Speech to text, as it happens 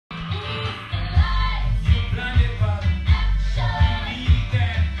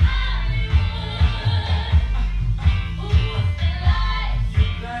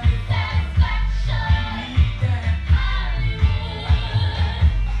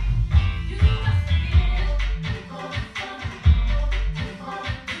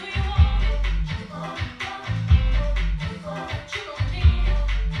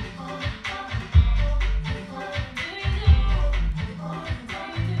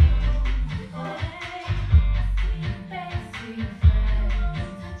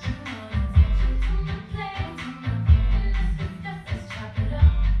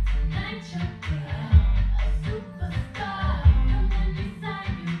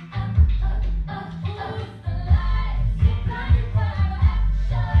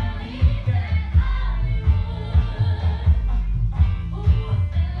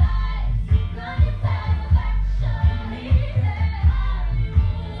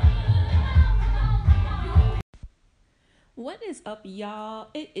What is up, y'all?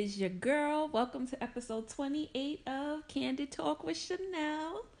 It is your girl. Welcome to episode 28 of Candid Talk with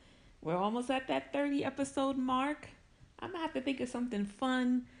Chanel. We're almost at that 30 episode mark. I'm gonna have to think of something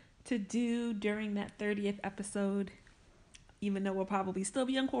fun to do during that 30th episode, even though we'll probably still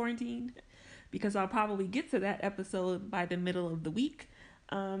be on quarantine because I'll probably get to that episode by the middle of the week.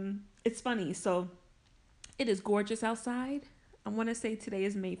 It's funny. So it is gorgeous outside. I want to say today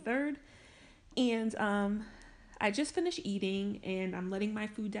is May 3rd. And I just finished eating and I'm letting my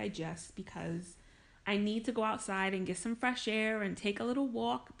food digest because I need to go outside and get some fresh air and take a little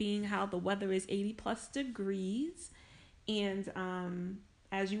walk, being how the weather is 80 plus degrees. And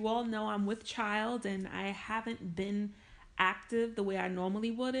as you all know, I'm with child and I haven't been active the way I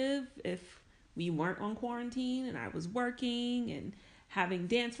normally would have if we weren't on quarantine and I was working and having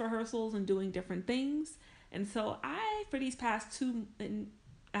dance rehearsals and doing different things. And so for these past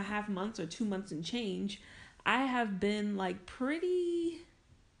 2.5 months or 2 months and change, I have been like pretty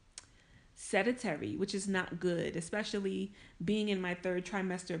sedentary, which is not good, especially being in my third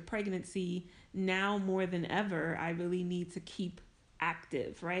trimester of pregnancy. Now more than ever, I really need to keep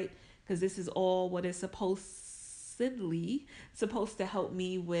active, right? Because this is all what is supposedly supposed to help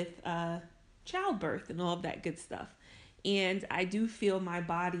me with childbirth and all of that good stuff. And I do feel my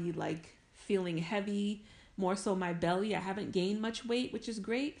body like feeling heavy, more so my belly. I haven't gained much weight, which is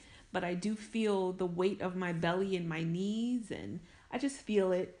great, but I do feel the weight of my belly and my knees, and I just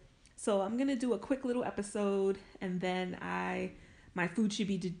feel it. So I'm gonna do a quick little episode, and then my food should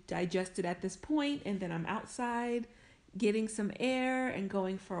be digested at this point, and then I'm outside getting some air and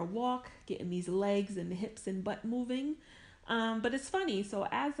going for a walk, getting these legs and the hips and butt moving. But it's funny. So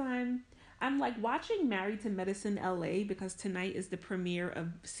as I'm like watching Married to Medicine LA because tonight is the premiere of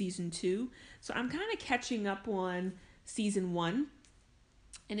season 2. So I'm kind of catching up on season 1.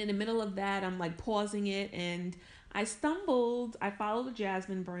 And in the middle of that, I'm like pausing it and I followed the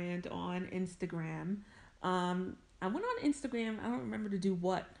Jasmine brand on Instagram. I went on Instagram, I don't remember to do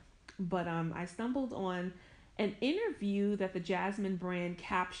what, but I stumbled on an interview that the Jasmine brand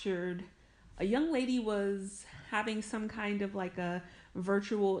captured. A young lady was having some kind of like a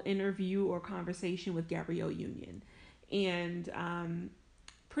virtual interview or conversation with Gabrielle Union. And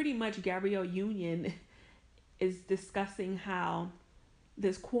pretty much Gabrielle Union is discussing how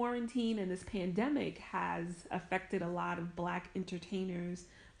this quarantine and this pandemic has affected a lot of Black entertainers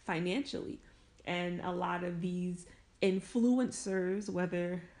financially. And a lot of these influencers,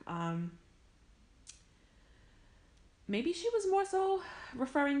 whether maybe she was more so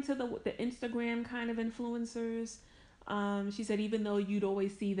referring to the Instagram kind of influencers. She said even though you'd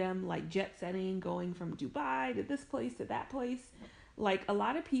always see them like jet setting, going from Dubai to this place to that place, like a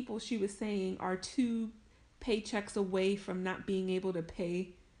lot of people, she was saying, are 2 paychecks away from not being able to pay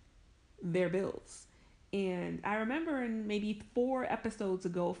their bills. And I remember in maybe 5 episodes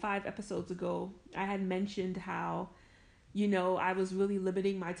ago, I had mentioned how, I was really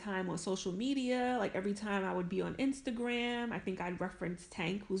limiting my time on social media. Like every time I would be on Instagram, I think I'd reference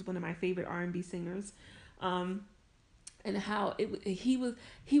Tank, who's one of my favorite R&B singers. And how he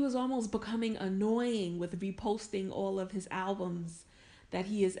was almost becoming annoying with reposting all of his albums that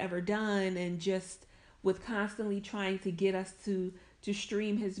he has ever done, and just with constantly trying to get us to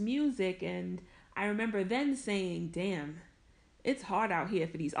stream his music. And I remember then saying, damn, it's hard out here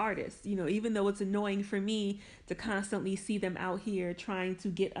for these artists, even though it's annoying for me to constantly see them out here trying to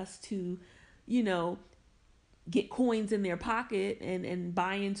get us to, get coins in their pocket and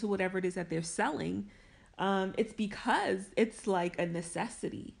buy into whatever it is that they're selling. It's because it's like a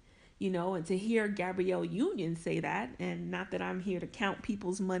necessity, and to hear Gabrielle Union say that, and not that I'm here to count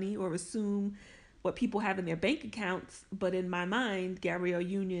people's money or assume what people have in their bank accounts, but in my mind, Gabrielle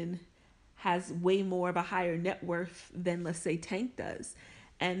Union has way more of a higher net worth than, let's say, Tank does.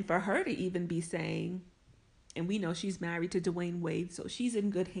 And for her to even be saying, and we know she's married to Dwayne Wade, so she's in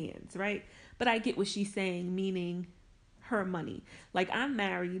good hands, right? But I get what she's saying, meaning her money. Like, I'm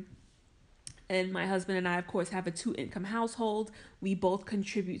married, and my husband and I, of course, have a 2-income household. We both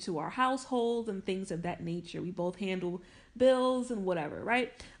contribute to our household and things of that nature. We both handle bills and whatever,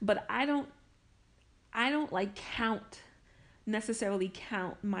 right? But I don't like necessarily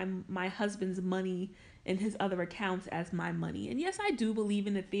count my husband's money and his other accounts as my money. And yes, I do believe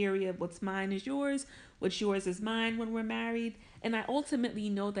in the theory of what's mine is yours, what's yours is mine when we're married. And I ultimately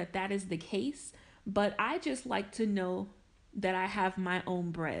know that is the case. But I just like to know that I have my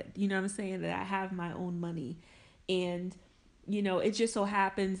own bread. You know what I'm saying? That I have my own money. And, it just so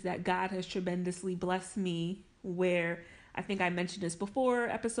happens that God has tremendously blessed me, where I think I mentioned this before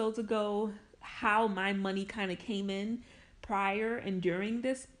episodes ago, how my money kind of came in prior and during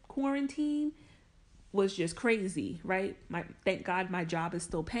this quarantine. was just crazy, right? Thank God my job is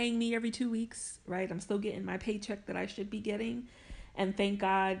still paying me every 2 weeks, right? I'm still getting my paycheck that I should be getting. And thank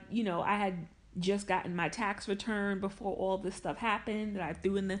God, I had just gotten my tax return before all this stuff happened. I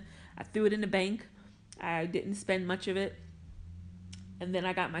threw it in the bank. I didn't spend much of it. And then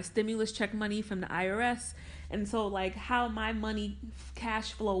I got my stimulus check money from the IRS. And so like how my money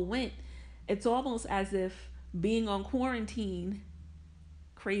cash flow went, it's almost as if being on quarantine,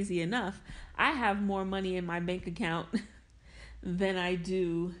 crazy enough, I have more money in my bank account than I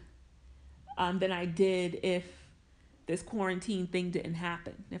did if this quarantine thing didn't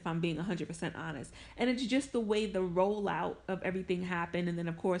happen, if I'm being 100% honest. And it's just the way the rollout of everything happened. And then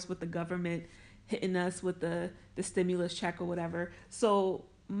of course with the government hitting us with the stimulus check or whatever. So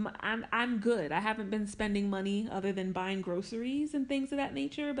I'm good. I haven't been spending money other than buying groceries and things of that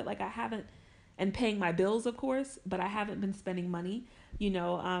nature, but like I haven't, and paying my bills, of course, but I haven't been spending money.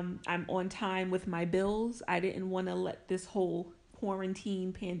 I'm on time with my bills. I didn't want to let this whole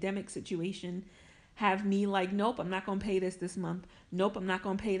quarantine pandemic situation have me like, nope, I'm not going to pay this month. Nope, I'm not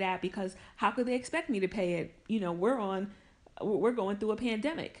going to pay that, because how could they expect me to pay it? We're going through a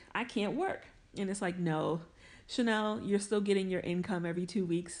pandemic. I can't work. And it's like, no, Chanel, you're still getting your income every 2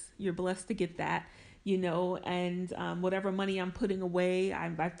 weeks. You're blessed to get that, and whatever money I'm putting away,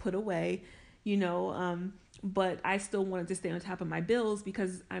 I've put away, but I still wanted to stay on top of my bills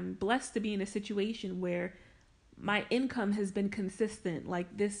because I'm blessed to be in a situation where my income has been consistent.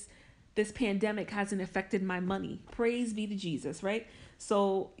 Like this pandemic hasn't affected my money. Praise be to Jesus, right?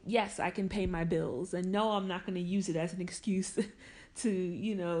 So yes, I can pay my bills, and no, I'm not going to use it as an excuse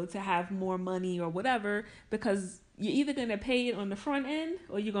to have more money or whatever, because you're either going to pay it on the front end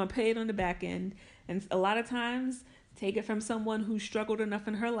or you're going to pay it on the back end. And a lot of times, take it from someone who struggled enough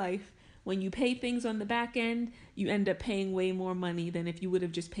in her life, when you pay things on the back end, you end up paying way more money than if you would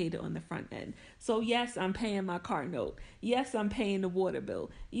have just paid it on the front end. So yes, I'm paying my car note. Yes, I'm paying the water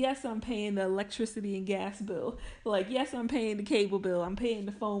bill. Yes, I'm paying the electricity and gas bill. Like, yes, I'm paying the cable bill. I'm paying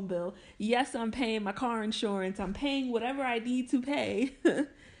the phone bill. Yes, I'm paying my car insurance. I'm paying whatever I need to pay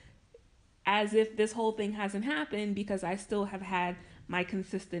as if this whole thing hasn't happened, because I still have had my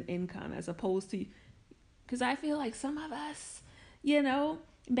consistent income, as opposed to, because I feel like some of us,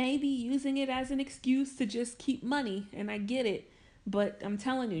 maybe using it as an excuse to just keep money, and I get it, but I'm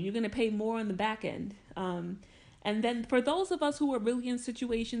telling you, you're going to pay more on the back end. And then for those of us who are really in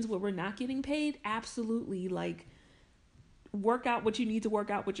situations where we're not getting paid, absolutely, like, work out what you need to work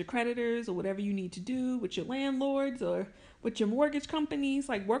out with your creditors, or whatever you need to do with your landlords or with your mortgage companies.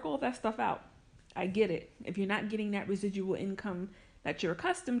 Like, work all that stuff out. I get it. If you're not getting that residual income that you're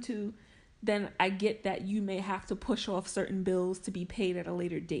accustomed to, then I get that you may have to push off certain bills to be paid at a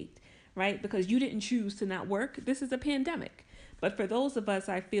later date, right? Because you didn't choose to not work. This is a pandemic. But for those of us,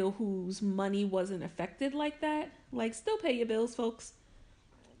 I feel, whose money wasn't affected like that, like, still pay your bills, folks.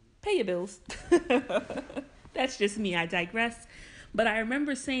 Pay your bills. That's just me. I digress. But I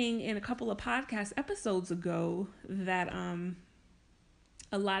remember saying in a couple of podcast episodes ago that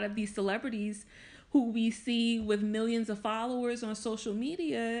a lot of these celebrities who we see with millions of followers on social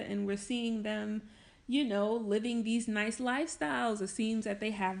media, and we're seeing them, living these nice lifestyles. It seems that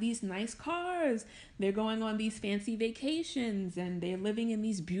they have these nice cars. They're going on these fancy vacations, and they're living in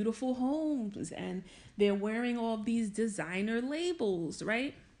these beautiful homes, and they're wearing all these designer labels,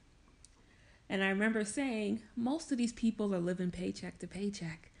 right? And I remember saying, most of these people are living paycheck to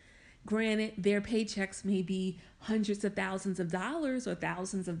paycheck. Granted, their paychecks may be hundreds of thousands of dollars or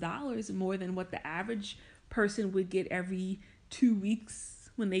thousands of dollars more than what the average person would get every 2 weeks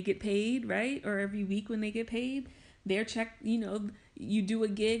when they get paid, right? Or every week when they get paid. Their check, you do a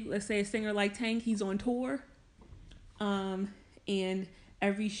gig, let's say a singer like Tank, he's on tour. And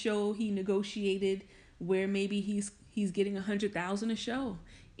every show he negotiated where maybe he's getting $100,000 a show,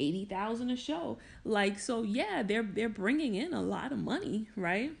 $80,000 a show. Like, so yeah, they're bringing in a lot of money,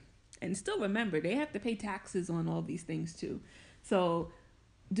 right? And still remember, they have to pay taxes on all these things too. So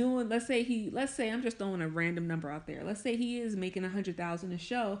let's say I'm just throwing a random number out there. Let's say he is making $100,000 a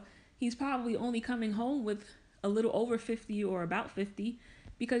show. He's probably only coming home with a little over 50 or about 50,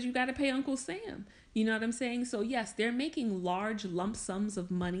 because you got to pay Uncle Sam. You know what I'm saying? So yes, they're making large lump sums of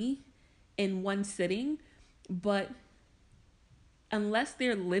money in one sitting, but unless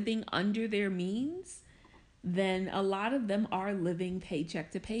they're living under their means, then a lot of them are living paycheck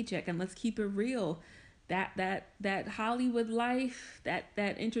to paycheck. And let's keep it real. That Hollywood life, that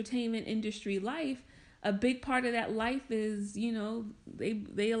entertainment industry life, a big part of that life is,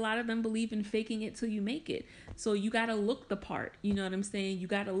 they a lot of them believe in faking it till you make it. So you got to look the part. You know what I'm saying? You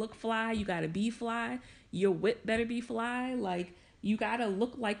got to look fly. You got to be fly. Your whip better be fly. Like, you got to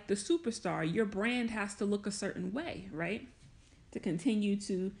look like the superstar. Your brand has to look a certain way, right? To continue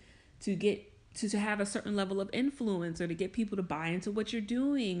to get to have a certain level of influence, or to get people to buy into what you're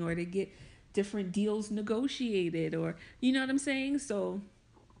doing, or to get different deals negotiated, or you know what I'm saying? So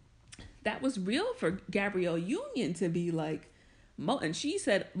that was real for Gabrielle Union to be like, and she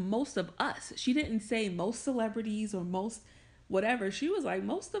said most of us. She didn't say most celebrities or most whatever. She was like,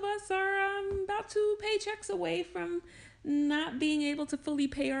 most of us are about 2 paychecks away from not being able to fully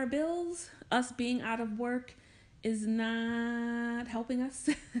pay our bills. Us being out of work is not helping us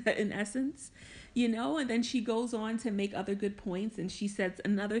in essence, you know. And then she goes on to make other good points, and she says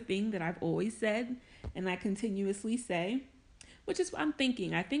another thing that I've always said and I continuously say, which is what I'm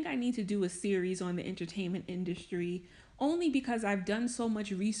thinking. I think I need to do a series on the entertainment industry, only because I've done so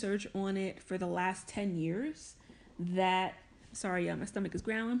much research on it for the last 10 years that, sorry, my stomach is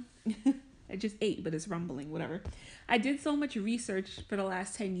growling. I just ate, but it's rumbling, whatever. I did so much research for the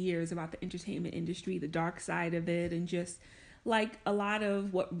last 10 years about the entertainment industry, the dark side of it, and just like a lot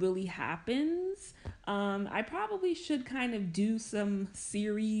of what really happens. I probably should kind of do some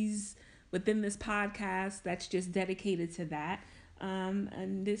series within this podcast that's just dedicated to that.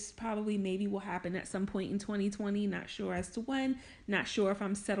 And this probably maybe will happen at some point in 2020. Not sure as to when, not sure if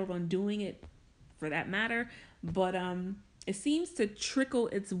I'm settled on doing it for that matter, but it seems to trickle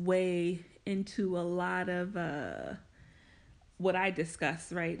its way into a lot of what I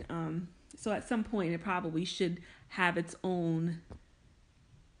discuss, right? So at some point it probably should have its own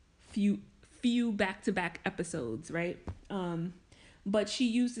few back-to-back episodes, right? But she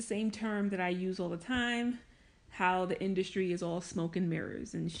used the same term that I use all the time, how the industry is all smoke and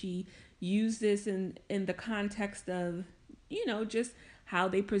mirrors. And she used this in the context of, you know, just how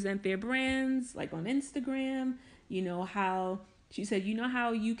they present their brands, like on Instagram, you know, how she said, you know,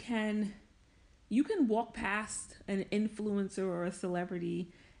 how you can walk past an influencer or a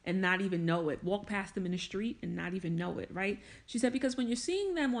celebrity and not even know it. Walk past them in the street and not even know it, right? She said, because when you're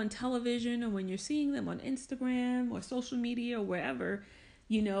seeing them on television, or when you're seeing them on Instagram or social media or wherever,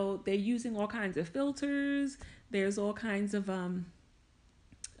 you know, they're using all kinds of filters. There's all kinds of,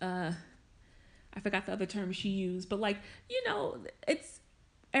 I forgot the other term she used, but like, you know, it's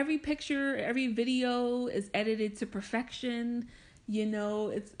every picture, every video is edited to perfection. You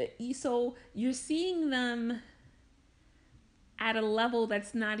know, so you're seeing them at a level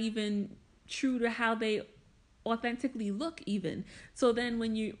that's not even true to how they authentically look even. So then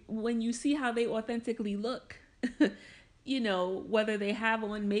when you see how they authentically look, you know, whether they have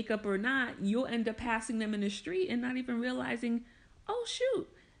on makeup or not, you'll end up passing them in the street and not even realizing, oh shoot,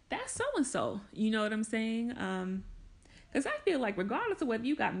 that's so-and-so. You know what I'm saying? Because I feel like regardless of whether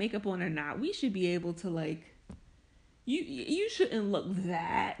you got makeup on or not, we should be able to like, you shouldn't look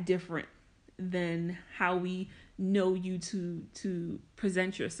that different than how we know you to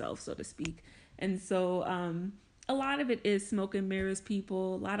present yourself, so to speak. And so a lot of it is smoke and mirrors,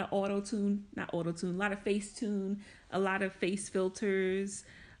 people. A lot of a lot of Facetune, a lot of face filters,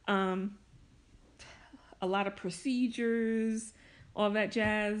 a lot of procedures, all that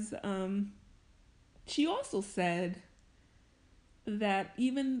jazz. She also said that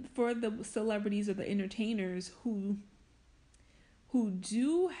even for the celebrities or the entertainers who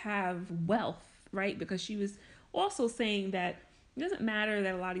do have wealth, right? Because she was also saying that it doesn't matter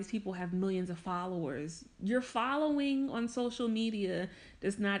that a lot of these people have millions of followers. Your following on social media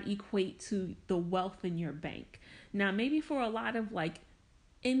does not equate to the wealth in your bank. Now, maybe for a lot of like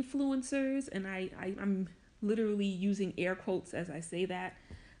influencers, and I'm literally using air quotes as I say that,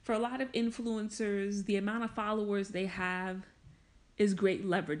 for a lot of influencers, the amount of followers they have is great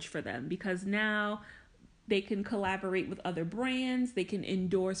leverage for them, because now they can collaborate with other brands. They can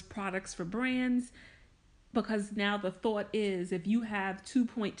endorse products for brands, because now the thought is, if you have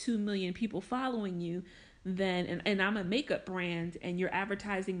 2.2 million people following you, then, and I'm a makeup brand and you're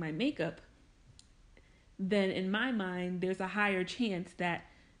advertising my makeup, then in my mind, there's a higher chance that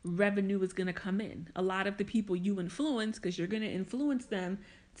revenue is going to come in. A lot of the people you influence, because you're going to influence them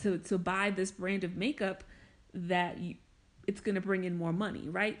to buy this brand of makeup, that it's going to bring in more money,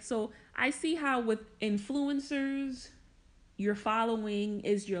 right? So I see how with influencers, your following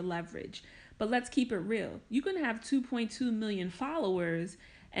is your leverage. But let's keep it real. You can have 2.2 million followers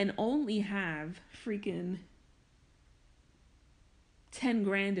and only have freaking 10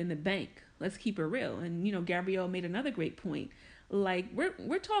 grand in the bank. Let's keep it real. And, you know, Gabrielle made another great point. Like,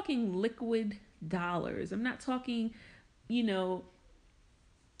 we're talking liquid dollars. I'm not talking, you know,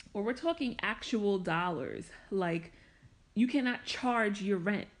 or we're talking actual dollars. Like, you cannot charge your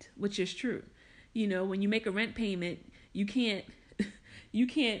rent, which is true. You know, when you make a rent payment, you can't You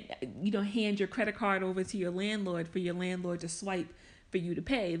can't, hand your credit card over to your landlord for your landlord to swipe for you to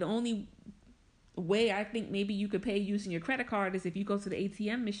pay. The only way I think maybe you could pay using your credit card is if you go to the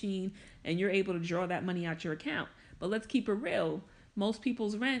ATM machine and you're able to draw that money out your account. But let's keep it real. Most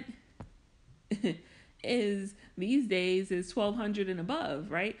people's rent is these days is $1,200 and above,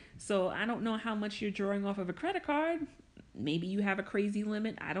 right? So I don't know how much you're drawing off of a credit card. Maybe you have a crazy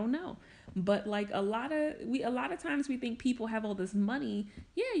limit. I don't know. But like a lot of times we think people have all this money.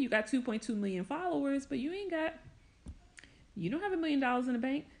 Yeah, you got 2.2 million followers, but you don't have $1 million in the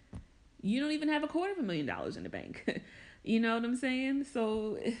bank. You don't even have $250,000 in the bank. You know what I'm saying?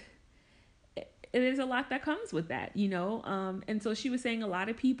 So there's a lot that comes with that, and so she was saying a lot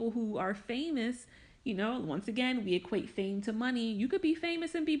of people who are famous, once again, we equate fame to money. You could be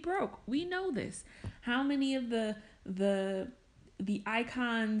famous and be broke. We know this. How many of the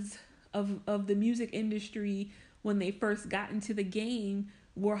icons of the music industry, when they first got into the game,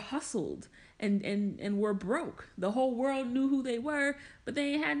 were hustled and were broke. The whole world knew who they were, but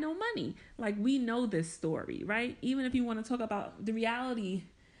they had no money. Like, we know this story, right? Even if you want to talk about the reality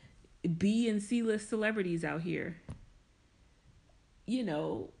B and C list celebrities out here,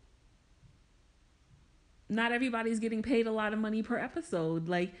 not everybody's getting paid a lot of money per episode.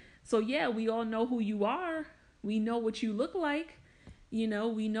 Like, so yeah, we all know who you are. We know what you look like. We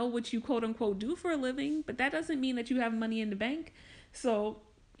know what you quote unquote do for a living, but that doesn't mean that you have money in the bank. So,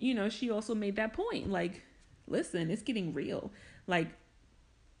 she also made that point. Like, listen, it's getting real. Like,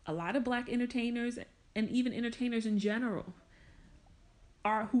 a lot of Black entertainers and even entertainers in general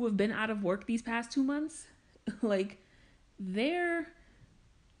who have been out of work these past 2 months, like, they're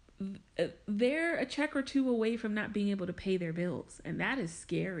a check or two away from not being able to pay their bills. And that is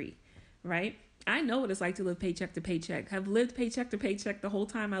scary, right? I know what it's like to live paycheck to paycheck. I've lived paycheck to paycheck the whole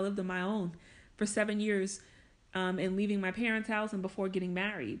time I lived on my own for 7 years, and leaving my parents' house and before getting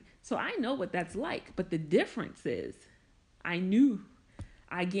married. So I know what that's like. But the difference is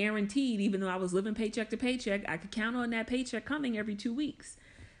I guaranteed, even though I was living paycheck to paycheck, I could count on that paycheck coming every 2 weeks.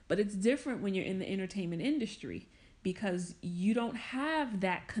 But it's different when you're in the entertainment industry, because you don't have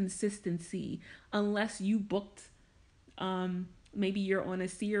that consistency unless you booked, maybe you're on a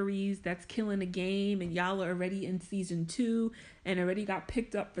series that's killing the game and y'all are already in season 2 and already got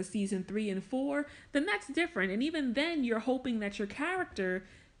picked up for season 3 and 4, then that's different. And even then you're hoping that your character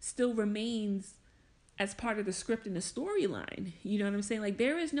still remains as part of the script and the storyline. You know what I'm saying? Like,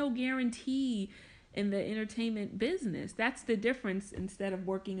 there is no guarantee in the entertainment business. That's the difference. Instead of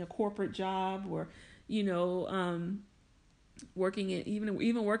working a corporate job or, working in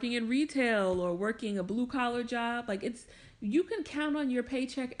even working in retail or working a blue collar job, like, you can count on your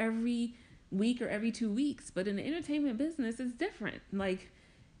paycheck every week or every 2 weeks. But in the entertainment business, it's different. Like,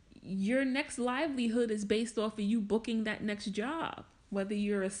 your next livelihood is based off of you booking that next job, whether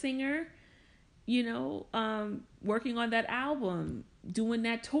you're a singer, working on that album, doing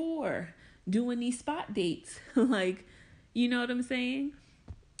that tour, doing these spot dates. Like, you know what I'm saying?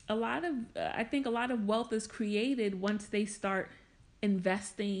 I think a lot of wealth is created once they start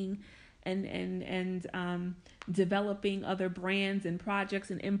investing and developing other brands and projects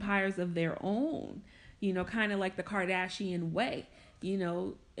and empires of their own, kind of like the Kardashian way.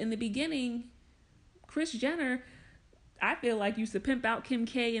 In the beginning, Kris Jenner, I feel like, used to pimp out Kim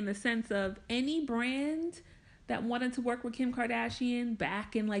K in the sense of any brand that wanted to work with Kim Kardashian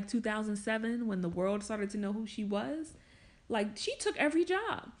back in like 2007, when the world started to know who she was. Like, she took every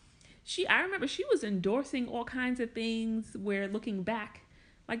job. I remember she was endorsing all kinds of things where, looking back,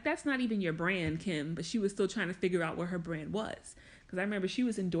 like, that's not even your brand, Kim, but she was still trying to figure out what her brand was. Because I remember she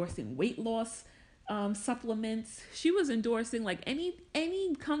was endorsing weight loss supplements. She was endorsing like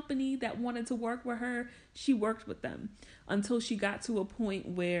any company that wanted to work with her, she worked with them, until she got to a point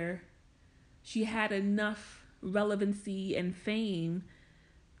where she had enough relevancy and fame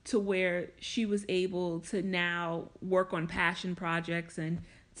to where she was able to now work on passion projects and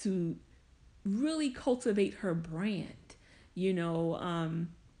to really cultivate her brand,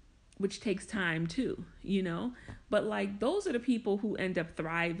 which takes time too, but like, those are the people who end up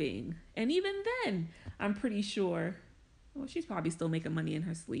thriving. And even then, I'm pretty sure, well, she's probably still making money in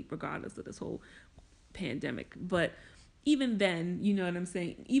her sleep regardless of this whole pandemic. But even then, you know what I'm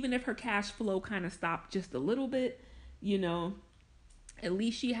saying? Even if her cash flow kind of stopped just a little bit, at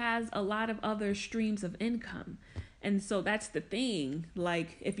least she has a lot of other streams of income. And so that's the thing.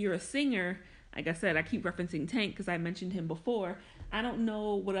 Like, if you're a singer, like I said, I keep referencing Tank because I mentioned him before. I don't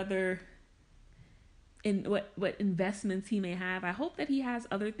know what other what investments he may have. I hope that he has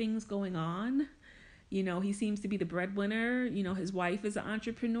other things going on. He seems to be the breadwinner. His wife is an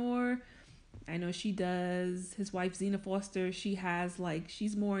entrepreneur. I know she does. His wife, Zena Foster, she has like,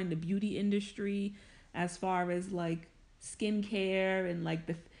 she's more in the beauty industry as far as like skincare and like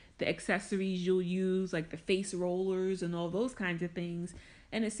the accessories you'll use, like the face rollers and all those kinds of things.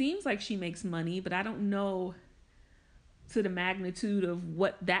 And it seems like she makes money, but I don't know to the magnitude of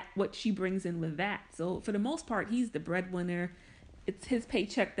what she brings in with that. So for the most part, he's the breadwinner. It's his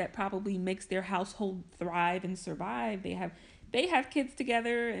paycheck that probably makes their household thrive and survive. They have kids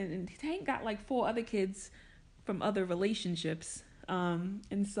together, and Tank got like 4 other kids from other relationships.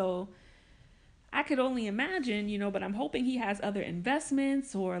 And so I could only imagine, but I'm hoping he has other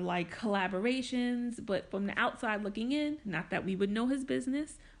investments or like collaborations. But from the outside looking in, not that we would know his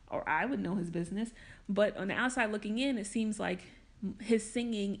business or I would know his business, but on the outside looking in, it seems like his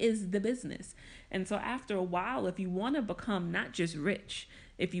singing is the business. And so after a while, if you want to become not just rich,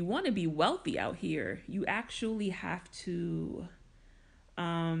 if you want to be wealthy out here, you actually have to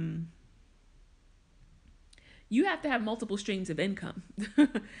have multiple streams of income.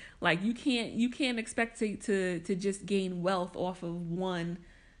 Like you can't expect to just gain wealth off of one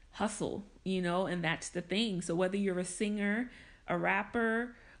hustle, and that's the thing. So whether you're a singer, a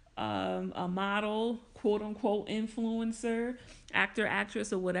rapper, a model, quote unquote influencer, actor,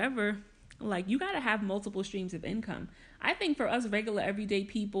 actress, or whatever, like you got to have multiple streams of income. I think for us regular everyday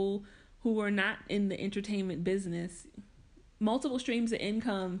people who are not in the entertainment business, multiple streams of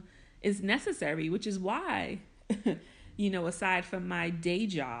income is necessary, which is why, aside from my day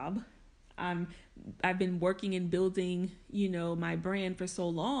job, I've been working and building, my brand for so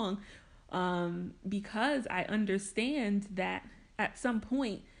long, because I understand that at some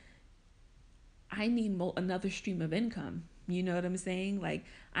point I need another stream of income. You know what I'm saying? Like,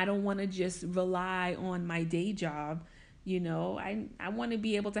 I don't want to just rely on my day job. I want to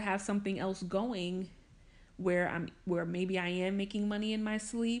be able to have something else going where maybe I am making money in my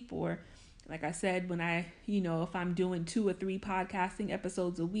sleep, or like I said, when if I'm doing 2 or 3 podcasting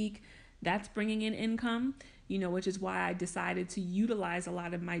episodes a week, that's bringing in income, which is why I decided to utilize a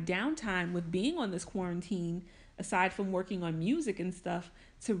lot of my downtime with being on this quarantine, aside from working on music and stuff,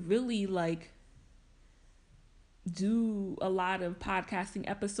 to really like do a lot of podcasting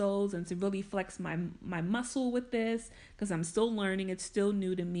episodes and to really flex my muscle with this, because I'm still learning. It's still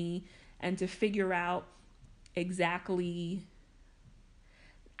new to me, and to figure out exactly,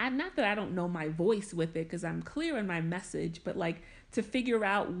 not that I don't know my voice with it, because I'm clear in my message, but like to figure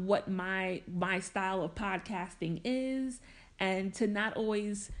out what my style of podcasting is, and to not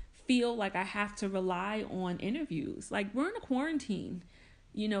always feel like I have to rely on interviews. Like, we're in a quarantine,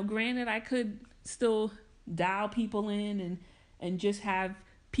 granted I could still dial people in and just have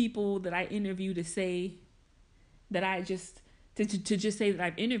people that I interview to say that I just to just say that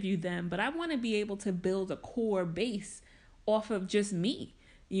I've interviewed them, but I want to be able to build a core base off of just me.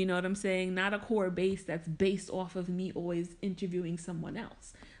 You know what I'm saying? Not a core base that's based off of me always interviewing someone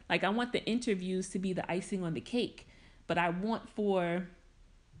else. Like, I want the interviews to be the icing on the cake, but I want for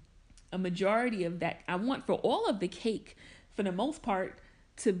a majority of that, I want for all of the cake, for the most part,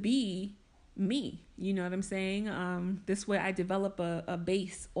 to be me. You know what I'm saying? This way I develop a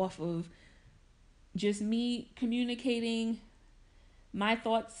base off of just me communicating my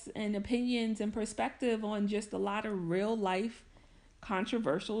thoughts and opinions and perspective on just a lot of real life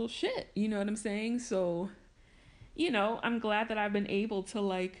controversial shit. You know what I'm saying? So, I'm glad that I've been able to,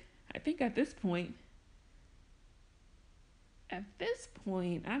 like, I think at this point, I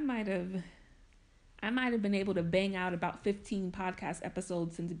might have been able to bang out about 15 podcast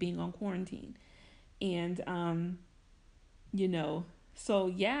episodes since being on quarantine. And, so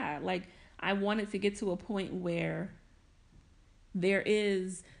yeah, like, I wanted to get to a point where there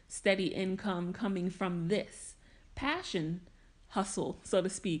is steady income coming from this passion hustle, so to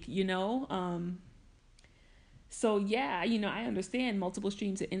speak, So yeah, I understand multiple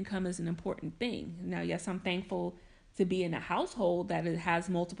streams of income is an important thing. Now, yes, I'm thankful to be in a household that it has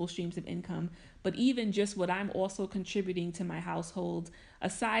multiple streams of income, but even just what I'm also contributing to my household,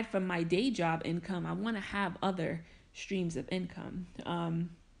 aside from my day job income, I want to have other streams of income.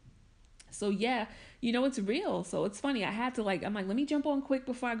 So yeah, it's real. So it's funny. I'm like, let me jump on quick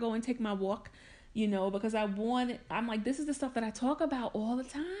before I go and take my walk, because I'm like, this is the stuff that I talk about all the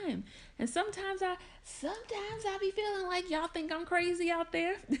time. And sometimes I be feeling like y'all think I'm crazy out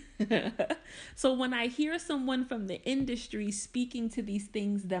there. So when I hear someone from the industry speaking to these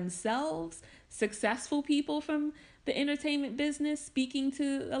things themselves, successful people from the entertainment business speaking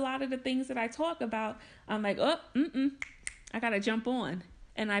to a lot of the things that I talk about, I'm like, I got to jump on.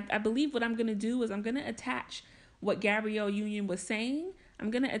 And I believe what I'm going to do is I'm going to attach what Gabrielle Union was saying. I'm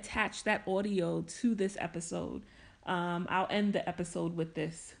going to attach that audio to this episode. I'll end the episode with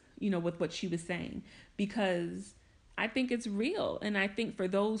this, with what she was saying, because I think it's real. And I think for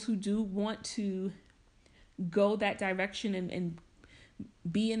those who do want to go that direction and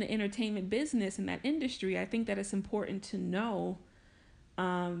be in the entertainment business in that industry, I think that it's important to know,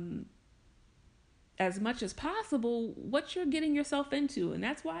 as much as possible, what you're getting yourself into. And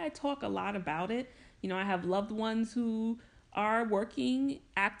that's why I talk a lot about it. I have loved ones who are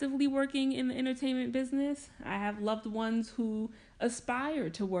actively working in the entertainment business. I have loved ones who aspire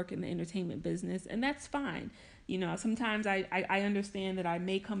to work in the entertainment business, and that's fine. Sometimes I understand that I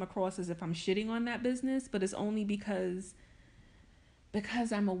may come across as if I'm shitting on that business, but it's only because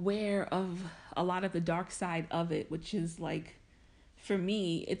I'm aware of a lot of the dark side of it, which is like, for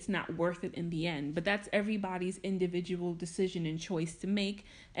me, it's not worth it in the end. But that's everybody's individual decision and choice to make.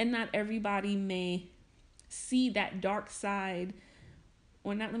 And not everybody may see that dark side,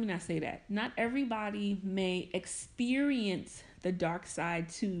 or not, let me not say that. Not everybody may experience the dark side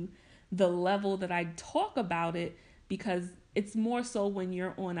to the level that I talk about it, because it's more so when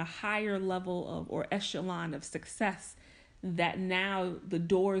you're on a higher level of, or echelon of success, that now the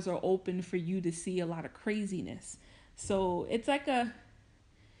doors are open for you to see a lot of craziness. So it's like a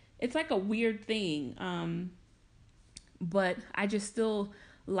weird thing. But I just still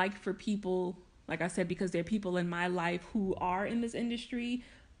like for people, like I said, because there are people in my life who are in this industry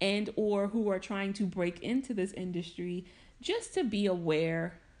and or who are trying to break into this industry, just to be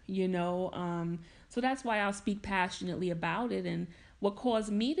aware, so that's why I'll speak passionately about it. And what caused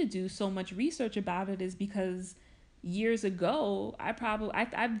me to do so much research about it is because years ago, I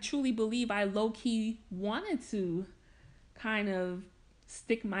truly believe I low-key wanted to kind of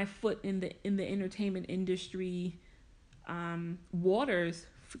stick my foot in the entertainment industry waters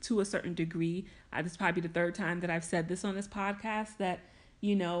to a certain degree. This is probably the third time that I've said this on this podcast, that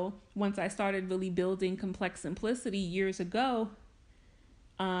once I started really building Complex Simplicity years ago,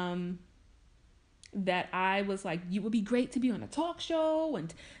 that I was like, it would be great to be on a talk show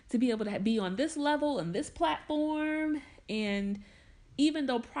and to be able to be on this level and this platform. And even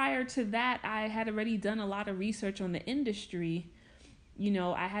though prior to that, I had already done a lot of research on the industry,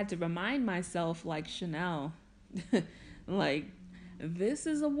 I had to remind myself, like, Chanel, like, this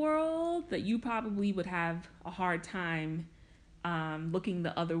is a world that you probably would have a hard time looking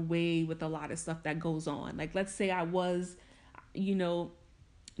the other way with a lot of stuff that goes on. Like, let's say I was,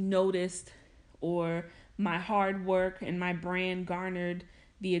 noticed, or my hard work and my brand garnered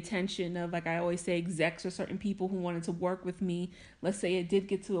the attention of, like I always say, execs or certain people who wanted to work with me. Let's say it did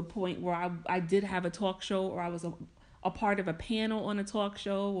get to a point where I did have a talk show, or I was a part of a panel on a talk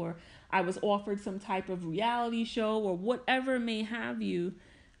show, or I was offered some type of reality show, or whatever may have you,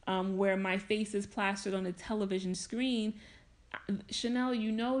 where my face is plastered on a television screen. Chanel,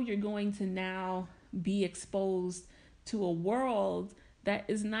 you're going to now be exposed to a world that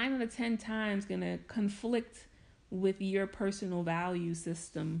is 9 out of 10 times going to conflict with your personal value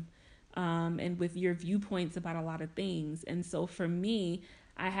system, and with your viewpoints about a lot of things. And so for me,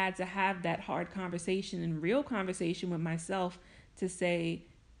 I had to have that hard conversation and real conversation with myself to say,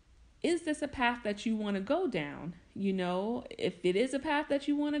 is this a path that you want to go down? If it is a path that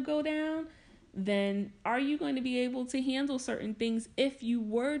you want to go down, then are you going to be able to handle certain things if you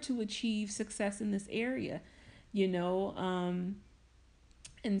were to achieve success in this area?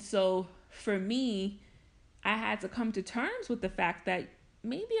 And so for me, I had to come to terms with the fact that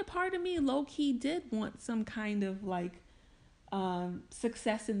maybe a part of me low-key did want some kind of like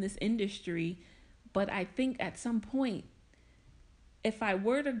success in this industry. But I think at some point, if I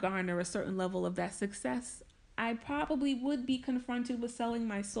were to garner a certain level of that success, I probably would be confronted with selling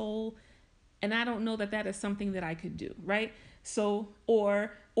my soul. And I don't know that that is something that I could do, right? So, or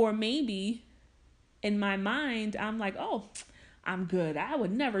maybe in my mind, I'm like, oh, I'm good. I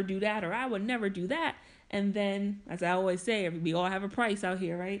would never do that, or I would never do that. And then, as I always say, we all have a price out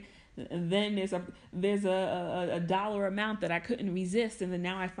here, right? And then there's a dollar amount that I couldn't resist, and then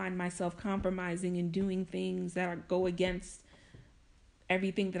now I find myself compromising and doing things that go against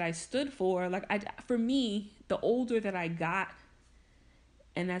everything that I stood for. For me, the older that I got,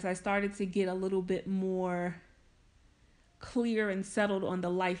 and as I started to get a little bit more clear and settled on the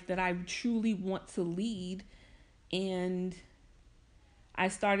life that I truly want to lead, and I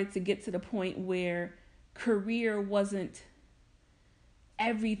started to get to the point where career wasn't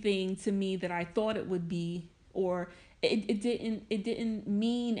everything to me that I thought it would be, or it didn't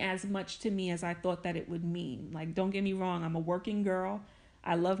mean as much to me as I thought that it would mean. Like, don't get me wrong, I'm a working girl.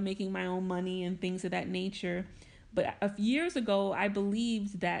 I love making my own money and things of that nature. But years ago, I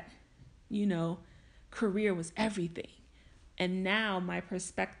believed that, career was everything. And now my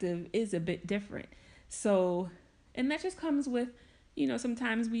perspective is a bit different. So, and that just comes with,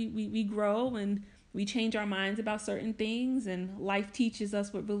 sometimes we grow and we change our minds about certain things, and life teaches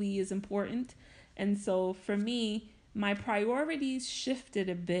us what really is important. And so for me, my priorities shifted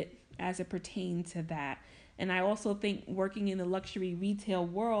a bit as it pertained to that. And I also think working in the luxury retail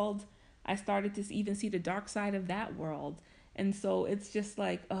world, I started to even see the dark side of that world. And so it's just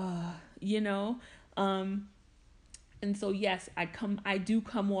like, you know, um, and so yes, I do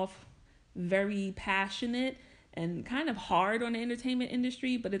come off very passionate and kind of hard on the entertainment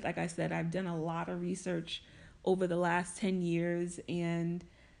industry, but it's like I said, I've done a lot of research over the last 10 years, and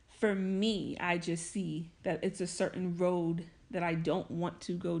for me, I just see that it's a certain road that I don't want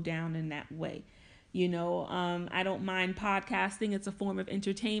to go down in that way. I don't mind podcasting. It's a form of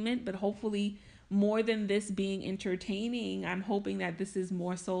entertainment, but hopefully more than this being entertaining, I'm hoping that this is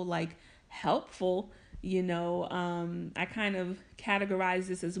more so like helpful. I kind of categorize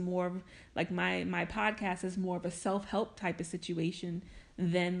this as more of like my podcast is more of a self-help type of situation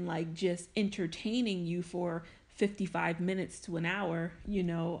than like just entertaining you for 55 minutes to an hour.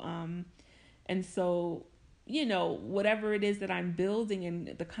 And so whatever it is that I'm building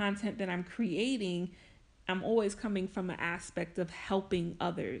and the content that I'm creating, I'm always coming from an aspect of helping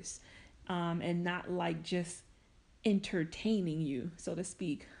others, and not like just entertaining you, so to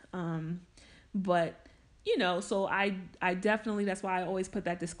speak. But so I definitely, that's why I always put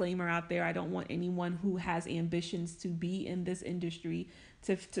that disclaimer out there. I don't want anyone who has ambitions to be in this industry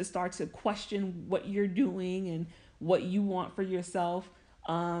to start to question what you're doing and what you want for yourself,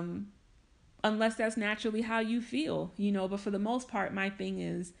 unless that's naturally how you feel, but for the most part, my thing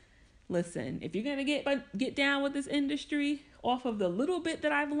is, listen, if you're going to get down with this industry off of the little bit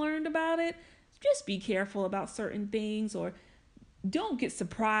that I've learned about it, just be careful about certain things, or don't get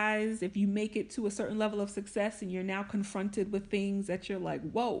surprised if you make it to a certain level of success and you're now confronted with things that you're like,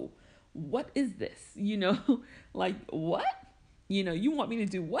 whoa, what is this? Like, what? You want me to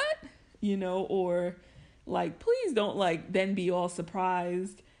do what? Or like, please don't like then be all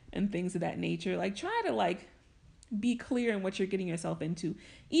surprised and things of that nature. Like, try to like be clear in what you're getting yourself into,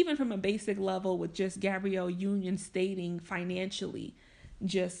 even from a basic level with just Gabrielle Union stating financially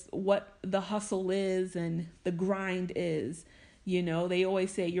just what the hustle is and the grind is. They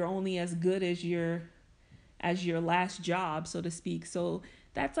always say you're only as good as your last job, so to speak. So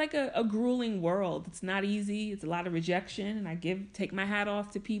that's like a grueling world. It's not easy. It's a lot of rejection. And I take my hat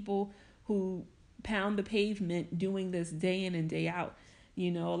off to people who pound the pavement doing this day in and day out. A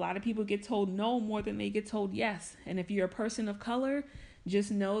lot of people get told no more than they get told yes. And if you're a person of color,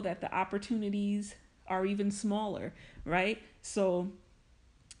 just know that the opportunities are even smaller, right? So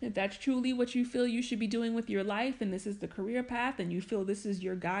if that's truly what you feel you should be doing with your life, and this is the career path, and you feel this is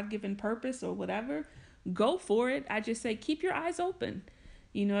your God-given purpose or whatever, go for it. I just say, keep your eyes open.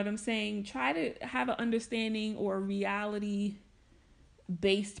 You know what I'm saying? Try to have an understanding or a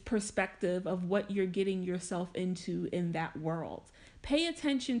reality-based perspective of what you're getting yourself into in that world. Pay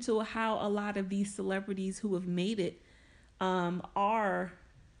attention to how a lot of these celebrities who have made it are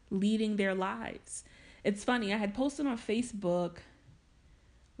leading their lives. It's funny, I had posted on Facebook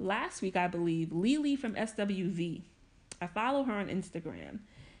last week, I believe, Lily from SWV. I follow her on Instagram,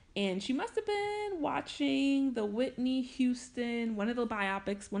 and she must have been watching the Whitney Houston, one of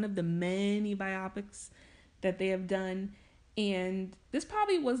the many biopics that they have done. And this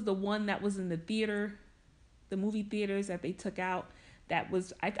probably was the one that was in the movie theaters that they took out. That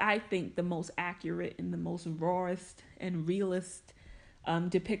was, I think, the most accurate and the most rawest and realist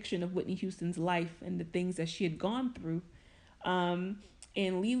depiction of Whitney Houston's life and the things that she had gone through.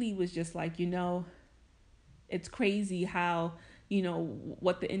 And Lily was just like, it's crazy how,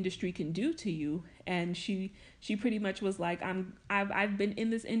 what the industry can do to you. And she pretty much was like, I've been in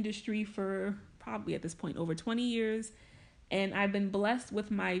this industry for probably at this point over 20 years. And I've been blessed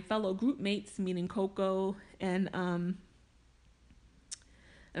with my fellow group mates, meaning Coco and,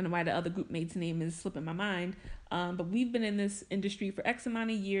 I don't know why the other group mate's name is slipping my mind. But we've been in this industry for X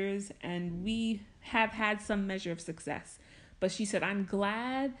amount of years, and we have had some measure of success. But she said, I'm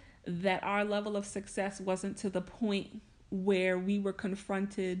glad that our level of success wasn't to the point where we were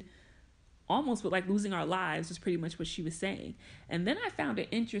confronted almost with like losing our lives, was pretty much what she was saying. And then I found it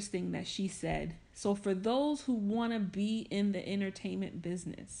interesting that she said, so for those who want to be in the entertainment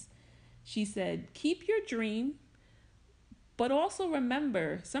business, she said, keep your dream, but also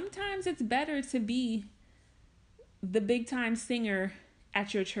remember, sometimes it's better to be the big time singer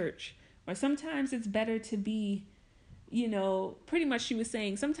at your church, or sometimes it's better to be, pretty much she was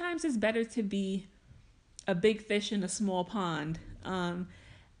saying, sometimes it's better to be a big fish in a small pond.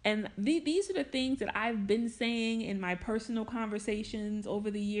 And these are the things that I've been saying in my personal conversations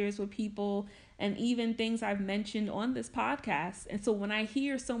over the years with people, and even things I've mentioned on this podcast. And so when I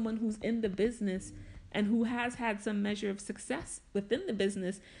hear someone who's in the business and who has had some measure of success within the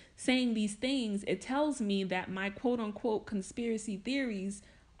business saying these things, it tells me that my quote unquote conspiracy theories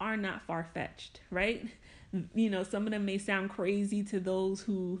are not far-fetched, right? Some of them may sound crazy to those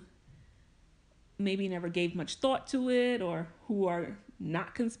who maybe never gave much thought to it, or who are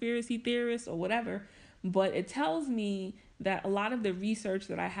not conspiracy theorists or whatever. But it tells me that a lot of the research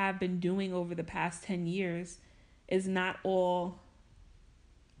that I have been doing over the past 10 years is not all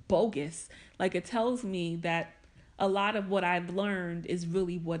bogus. Like, it tells me that a lot of what I've learned is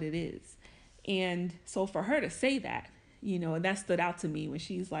really what it is. And so for her to say that, that stood out to me when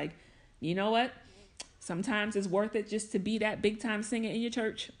she's like, you know what? Sometimes it's worth it just to be that big time singer in your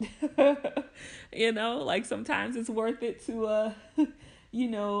church. Like sometimes it's worth it to,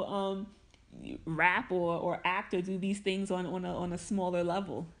 rap or act or do these things on a smaller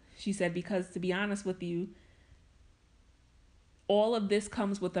level. She said, because to be honest with you, all of this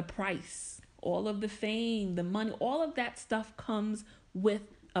comes with a price. All of the fame, the money, all of that stuff comes with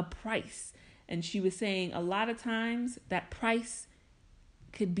a price. And she was saying a lot of times that price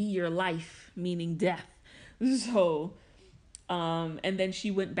could be your life, meaning death. So, and then she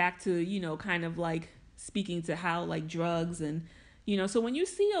went back to, kind of like speaking to how like drugs and, so when you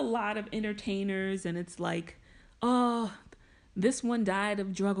see a lot of entertainers and it's like, oh, this one died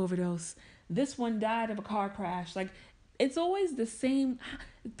of drug overdose, this one died of a car crash, like it's always the same.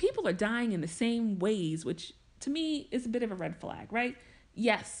 People are dying in the same ways, which to me is a bit of a red flag, right?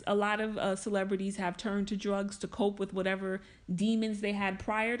 Yes, a lot of celebrities have turned to drugs to cope with whatever demons they had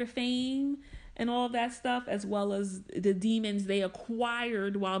prior to fame and all of that stuff, as well as the demons they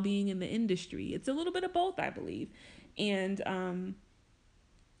acquired while being in the industry. It's a little bit of both, I believe. And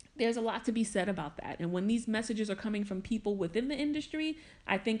there's a lot to be said about that. And when these messages are coming from people within the industry,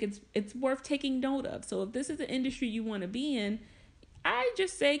 I think it's worth taking note of. So if this is the industry you want to be in, I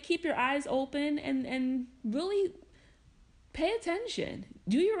just say keep your eyes open and really pay attention.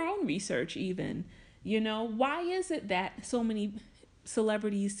 Do your own research even. Why is it that so many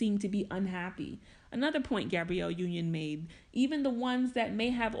celebrities seem to be unhappy? Another point Gabrielle Union made, even the ones that may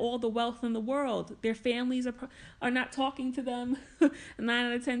have all the wealth in the world, their families are not talking to them 9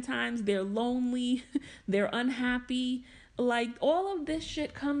 out of 10 times. They're lonely. They're unhappy. Like, all of this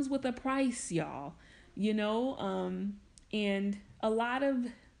shit comes with a price, y'all. And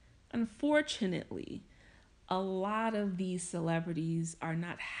unfortunately, a lot of these celebrities are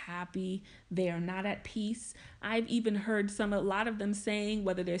not happy. They are not at peace. I've even heard a lot of them saying,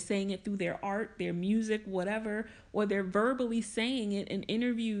 whether they're saying it through their art, their music, whatever, or they're verbally saying it in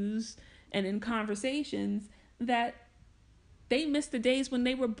interviews and in conversations, that they miss the days when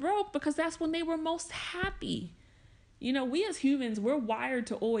they were broke because that's when they were most happy. We as humans, we're wired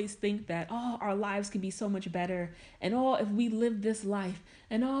to always think that, oh, our lives could be so much better. And oh, if we lived this life.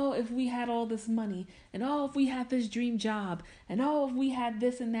 And oh, if we had all this money. And oh, if we had this dream job. And oh, if we had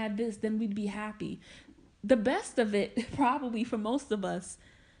this and that, then we'd be happy. The best of it, probably for most of us,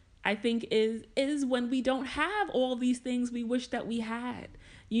 I think is when we don't have all these things we wish that we had.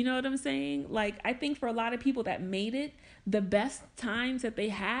 You know what I'm saying? Like, I think for a lot of people that made it, the best times that they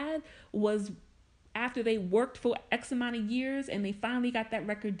had was after they worked for X amount of years and they finally got that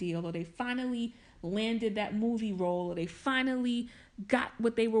record deal, or they finally landed that movie role, or they finally got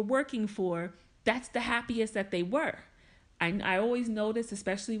what they were working for. That's the happiest that they were. I always notice,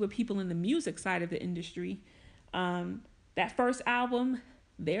 especially with people in the music side of the industry, that first album,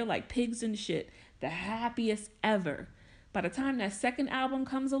 they're like pigs in shit, the happiest ever. By the time that second album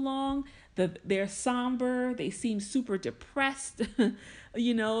comes along, they're somber, they seem super depressed.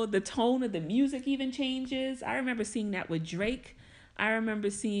 The tone of the music even changes. I remember seeing that with Drake. I remember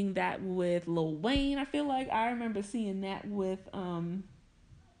seeing that with Lil Wayne. I remember seeing that with,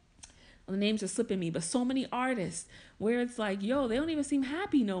 the names are slipping me, but so many artists where it's like, yo, they don't even seem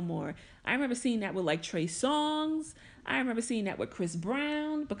happy no more. I remember seeing that with like Trey Songz. I remember seeing that with Chris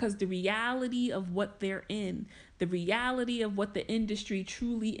Brown, because the reality of what they're in, the reality of what the industry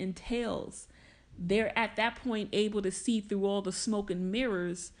truly entails, they're at that point able to see through all the smoke and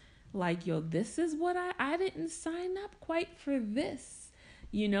mirrors, like, yo, this is what I didn't sign up quite for this,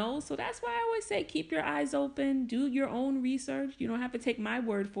 So that's why I always say, keep your eyes open, do your own research. You don't have to take my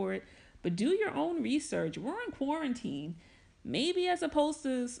word for it, but do your own research. We're in quarantine. Maybe as opposed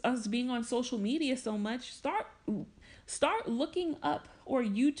to us being on social media so much, start looking up or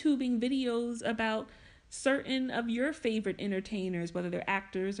YouTubing videos about certain of your favorite entertainers, whether they're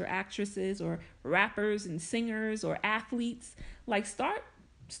actors or actresses or rappers and singers or athletes. Like, start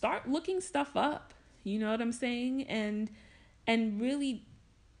start looking stuff up. You know what I'm saying? And really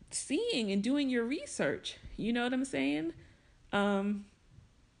seeing and doing your research. You know what I'm saying? Because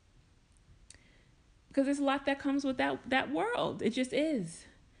there's a lot that comes with that world. It just is.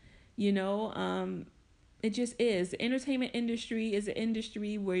 You know, it just is. The entertainment industry is an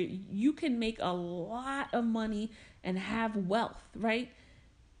industry where you can make a lot of money and have wealth, right?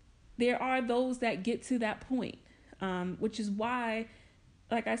 There are those that get to that point, which is why,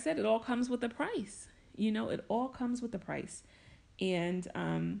 like I said, it all comes with a price. You know, it all comes with a price. And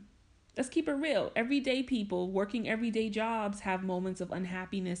let's keep it real. Everyday people working everyday jobs have moments of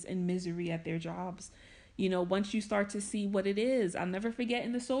unhappiness and misery at their jobs. You know, once you start to see what it is, I'll never forget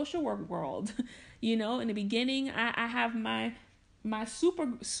in the social work world, you know, in the beginning, I have my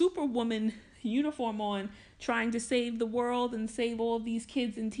superwoman uniform on, trying to save the world and save all of these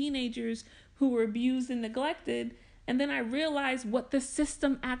kids and teenagers who were abused and neglected. And then I realized what the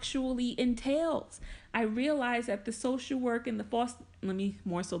system actually entails. I realized that the social work and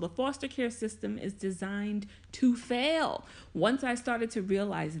the foster care system is designed to fail. Once I started to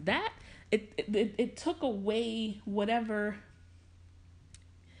realize that, it took away whatever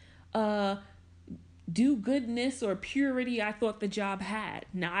do goodness or purity I thought the job had.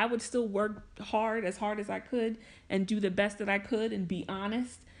 Now, I would still work as hard as I could, and do the best that I could and be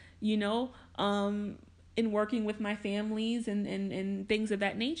honest, you know, in working with my families and things of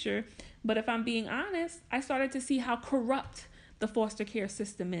that nature. But if I'm being honest, I started to see how corrupt the foster care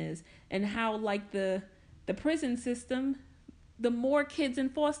system is, and how, like the prison system, the more kids in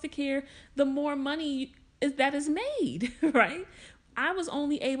foster care, the more money that is made, right? I was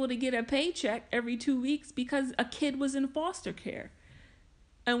only able to get a paycheck every 2 weeks because a kid was in foster care.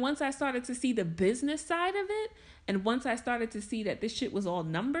 And once I started to see the business side of it, and once I started to see that this shit was all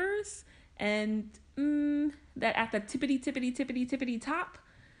numbers, and that at the tippity top,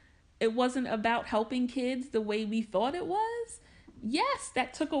 it wasn't about helping kids the way we thought it was, yes,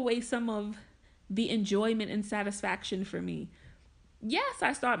 that took away some of the enjoyment and satisfaction for me. Yes,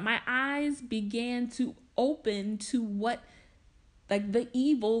 my eyes began to open to what, like, the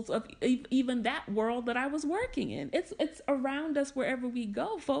evils of even that world that I was working in. It's around us wherever we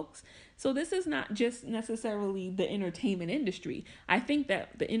go, folks. So this is not just necessarily the entertainment industry. I think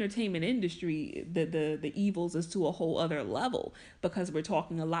that the entertainment industry, the evils is to a whole other level, because we're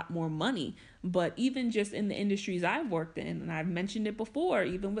talking a lot more money. But even just in the industries I've worked in, and I've mentioned it before,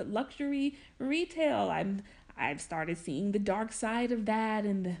 even with luxury retail, I've started seeing the dark side of that,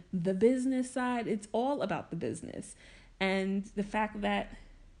 and the business side. It's all about the business. And the fact that,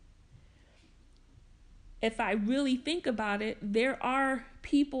 if I really think about it, there are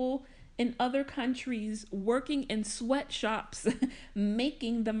people in other countries working in sweatshops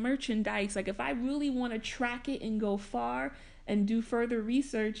making the merchandise. Like, if I really want to track it and go far and do further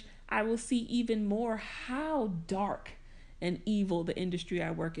research, I will see even more how dark and evil the industry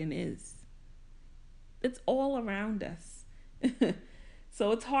I work in is. It's all around us.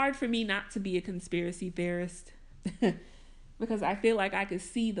 So it's hard for me not to be a conspiracy theorist. Because I feel like I could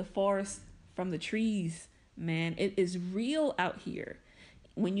see the forest from the trees, man. It is real out here.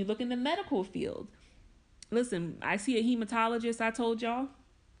 When you look in the medical field, listen, I see a hematologist, I told y'all,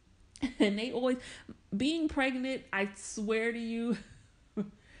 and they always, being pregnant, I swear to you,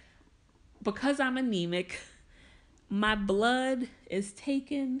 because I'm anemic, my blood is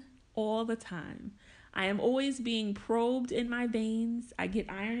taken all the time. I am always being probed in my veins. I get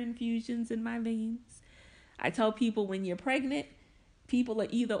iron infusions in my veins. I tell people, when you're pregnant, people are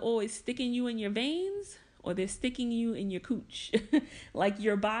either always sticking you in your veins or they're sticking you in your cooch. Like,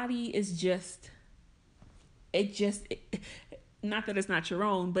 your body is not that it's not your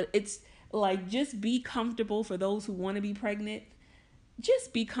own, but it's like, just be comfortable for those who want to be pregnant.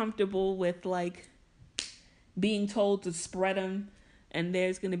 Just be comfortable with, like, being told to spread them, and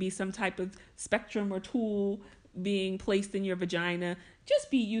there's going to be some type of spectrum or tool being placed in your vagina.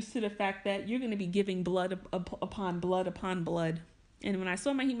 Just be used to the fact that you're going to be giving blood upon blood upon blood. And when I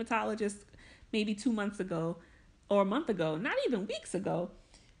saw my hematologist maybe 2 months ago, or a month ago, not even weeks ago,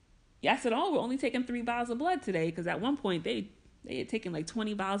 I said, we're only taking 3 vials of blood today. Because at one point they had taken like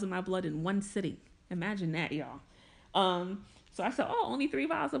 20 vials of my blood in one sitting. Imagine that, y'all. So I said, only 3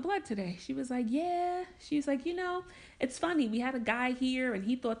 vials of blood today. She was like, yeah. She's like, it's funny. We had a guy here and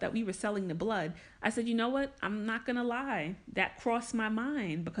he thought that we were selling the blood. I said, you know what? I'm not going to lie. That crossed my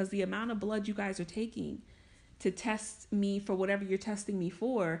mind, because the amount of blood you guys are taking to test me for whatever you're testing me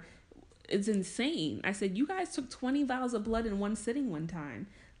for is insane. I said, you guys took 20 vials of blood in one sitting one time.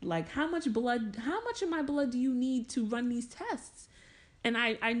 Like, how much of my blood do you need to run these tests? And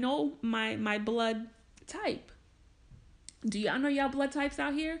I know my blood type. Do y'all know y'all blood types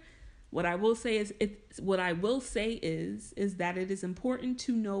out here? What I will say is that it is important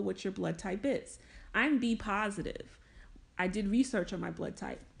to know what your blood type is. I'm B positive. I did research on my blood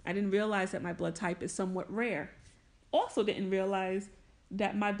type. I didn't realize that my blood type is somewhat rare. Also didn't realize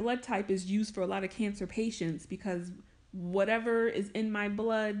that my blood type is used for a lot of cancer patients because whatever is in my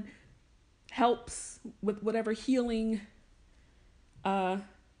blood helps with whatever healing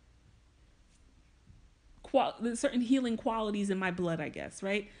certain healing qualities in my blood, I guess,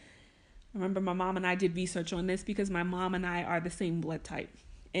 right? I remember my mom and I did research on this because my mom and I are the same blood type.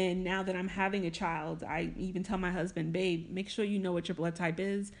 And now that I'm having a child, I even tell my husband, babe, make sure you know what your blood type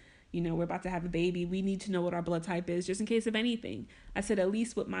is. We're about to have a baby. We need to know what our blood type is just in case of anything. I said, at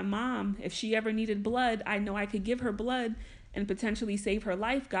least with my mom, if she ever needed blood, I know I could give her blood and potentially save her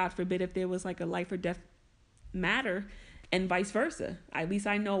life, God forbid, if there was like a life or death matter, and vice versa. At least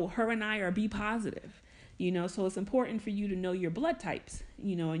I know her and I are B positive. So it's important for you to know your blood types,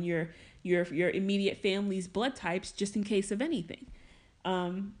 and your immediate family's blood types just in case of anything.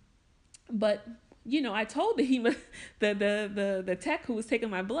 But I told the tech who was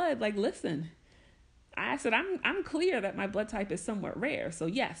taking my blood, like, listen, I said, I'm clear that my blood type is somewhat rare. So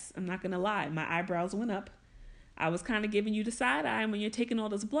yes, I'm not going to lie. My eyebrows went up. I was kind of giving you the side eye when you're taking all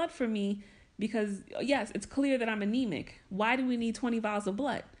this blood from me because yes, it's clear that I'm anemic. Why do we need 20 vials of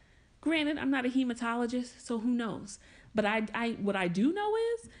blood? Granted, I'm not a hematologist, so who knows? But what I do know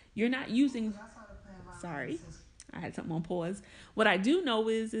is you're not using, sorry, I had something on pause. What I do know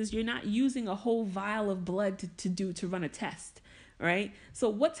is you're not using a whole vial of blood to run a test, right? So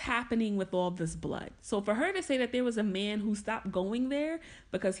what's happening with all this blood? So for her to say that there was a man who stopped going there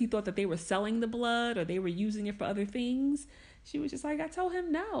because he thought that they were selling the blood or they were using it for other things, she was just like, I told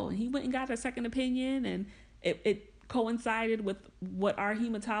him no. And he went and got a second opinion, and it coincided with what our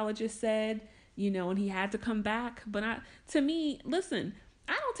hematologist said, and he had to come back. But to me, listen,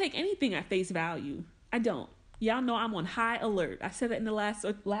 I don't take anything at face value. I don't. Y'all know I'm on high alert. I said that in the last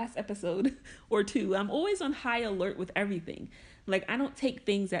episode or two. I'm always on high alert with everything. Like, I don't take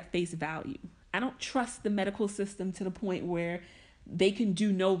things at face value. I don't trust the medical system to the point where they can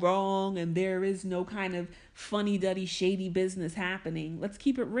do no wrong and there is no kind of funny-duddy, shady business happening. Let's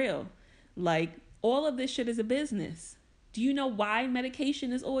keep it real. Like, all of this shit is a business. Do you know why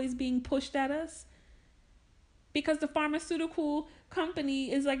medication is always being pushed at us? Because the pharmaceutical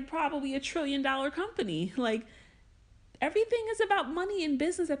company is like probably $1 trillion company. Like, everything is about money and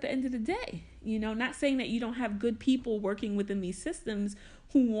business at the end of the day. Not saying that you don't have good people working within these systems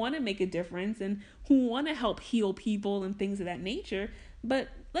who want to make a difference and who want to help heal people and things of that nature. But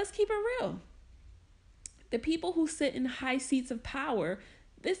let's keep it real. The people who sit in high seats of power,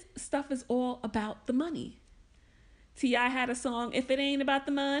 this stuff is all about the money. T.I. had a song, If It Ain't About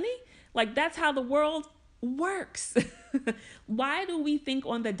the Money. Like, that's how the world works. Why do we think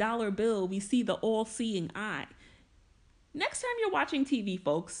on the dollar bill we see the all-seeing eye? Next time you're watching TV,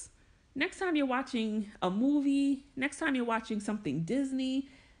 folks, next time you're watching a movie, next time you're watching something Disney,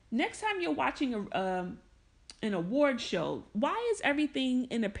 next time you're watching an award show, why is everything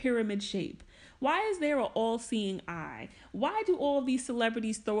in a pyramid shape? Why is there an all-seeing eye? Why do all these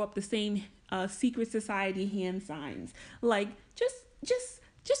celebrities throw up the same secret society hand signs? Like, just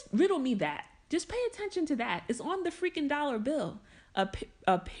riddle me that. Just pay attention to that. It's on the freaking dollar bill.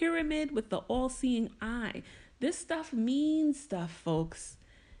 A pyramid with the all-seeing eye. This stuff means stuff, folks.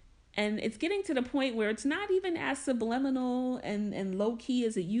 And it's getting to the point where it's not even as subliminal and low-key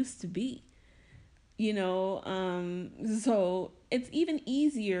as it used to be. So it's even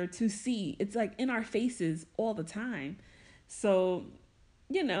easier to see. It's like in our faces all the time. So,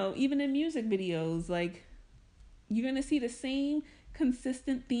 even in music videos, like, you're going to see the same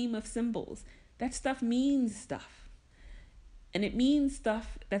consistent theme of symbols. That stuff means stuff. And it means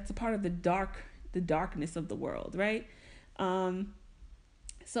stuff that's a part of the darkness of the world, right?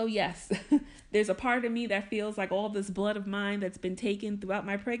 So yes, there's a part of me that feels like all this blood of mine that's been taken throughout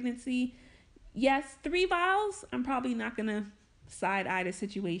my pregnancy. Yes, 3 vials, I'm probably not going to side-eye the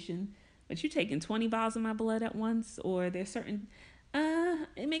situation. But you're taking 20 vials of my blood at once, or there's certain...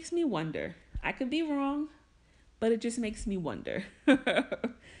 it makes me wonder. I could be wrong, but it just makes me wonder.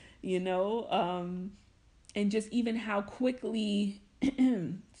 And just even how quickly,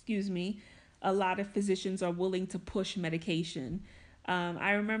 excuse me, a lot of physicians are willing to push medication.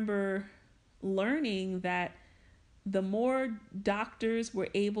 I remember learning that the more doctors were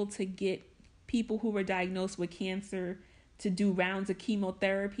able to get people who were diagnosed with cancer to do rounds of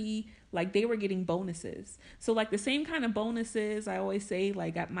chemotherapy, like, they were getting bonuses. So like the same kind of bonuses I always say,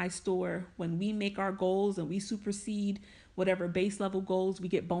 like at my store, when we make our goals and we supersede whatever base level goals, we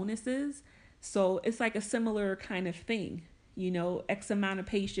get bonuses. So it's like a similar kind of thing. X amount of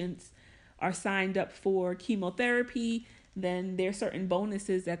patients are signed up for chemotherapy, then there's certain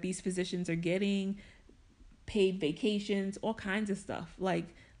bonuses that these physicians are getting, paid vacations, all kinds of stuff.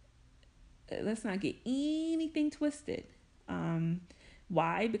 Like, let's not get anything twisted.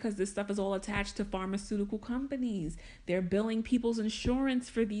 Why? Because this stuff is all attached to pharmaceutical companies. They're billing people's insurance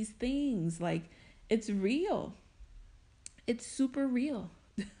for these things. Like, it's real. It's super real.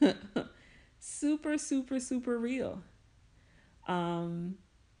 Super, super, super real.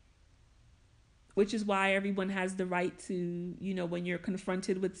 Which is why everyone has the right to, when you're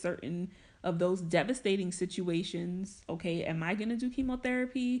confronted with certain of those devastating situations, okay, am I going to do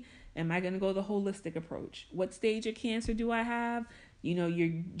chemotherapy? Am I going to go the holistic approach? What stage of cancer do I have?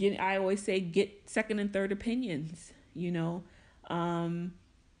 I always say, get second and third opinions, do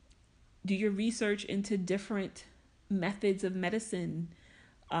your research into different methods of medicine.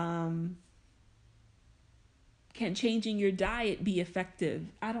 Can changing your diet be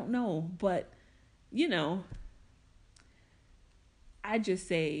effective? I don't know, but I just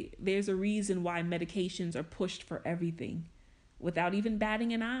say there's a reason why medications are pushed for everything without even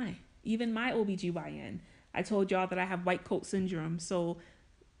batting an eye. Even my OBGYN, I told y'all that I have white coat syndrome. So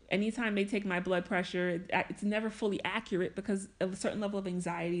anytime they take my blood pressure, it's never fully accurate because of a certain level of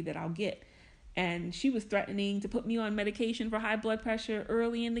anxiety that I'll get. And she was threatening to put me on medication for high blood pressure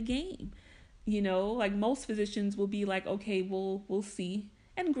early in the game. Like most physicians will be like, okay, we'll see.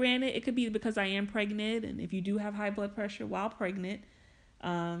 And granted, it could be because I am pregnant. And if you do have high blood pressure while pregnant,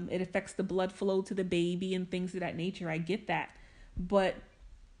 it affects the blood flow to the baby and things of that nature. I get that. But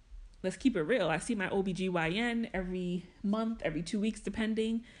let's keep it real. I see my OBGYN every month, every 2 weeks,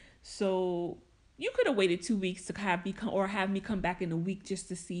 depending. So you could have waited 2 weeks to have me come back in a week just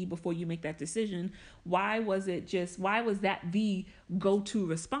to see before you make that decision. Why was that the go-to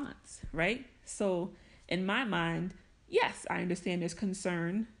response, right? So in my mind, yes, I understand there's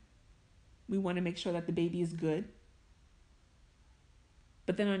concern. We want to make sure that the baby is good.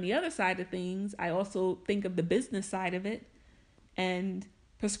 But then on the other side of things, I also think of the business side of it, and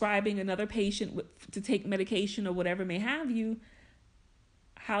prescribing another patient to take medication or whatever may have you,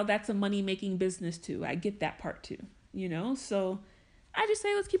 how that's a money-making business too. I get that part too, So I just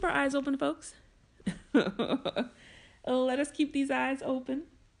say, let's keep our eyes open, folks. Let us keep these eyes open.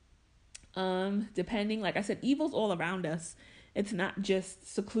 Depending, like I said, evil's all around us. It's not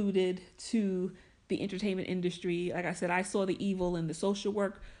just secluded to the entertainment industry. Like I said, I saw the evil in the social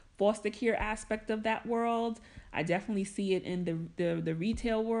work, foster care aspect of that world. I definitely see it in the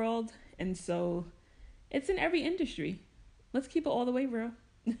retail world. And so it's in every industry. Let's keep it all the way real.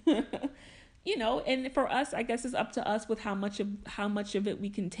 And for us, I guess it's up to us with how much of it we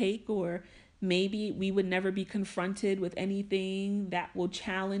can take, or maybe we would never be confronted with anything that will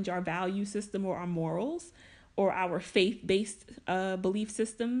challenge our value system or our morals or our faith-based belief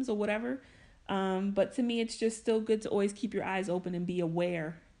systems or whatever. But to me, it's just still good to always keep your eyes open and be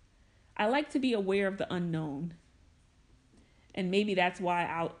aware. I like to be aware of the unknown. And maybe that's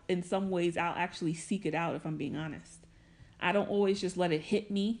why in some ways I'll actually seek it out, if I'm being honest. I don't always just let it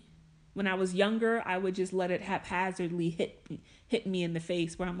hit me. When I was younger, I would just let it haphazardly hit me in the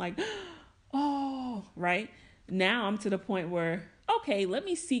face, where I'm like, oh, right? Now I'm to the point where, okay, let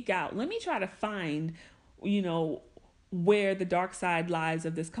me seek out. Let me try to find, where the dark side lies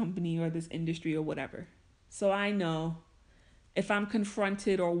of this company or this industry or whatever. So I know if I'm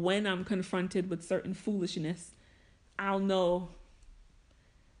confronted, or when I'm confronted with certain foolishness, I'll know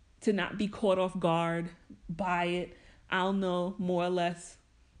to not be caught off guard by it. I'll know more or less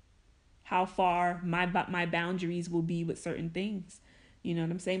how far my boundaries will be with certain things. You know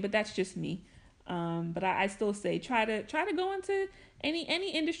what I'm saying? But that's just me. But I still say try to go into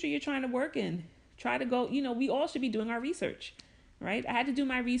any industry you're trying to work in. Try to go, we all should be doing our research, right? I had to do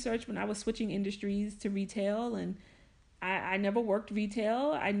my research when I was switching industries to retail, and I never worked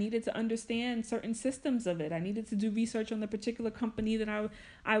retail. I needed to understand certain systems of it. I needed to do research on the particular company that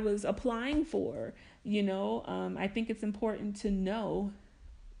I was applying for. I think it's important to know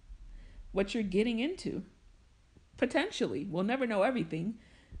what you're getting into. Potentially, we'll never know everything,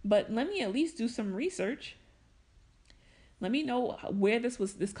 but let me at least do some research. Let me know where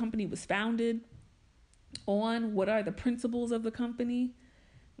this company was founded on, what are the principles of the company.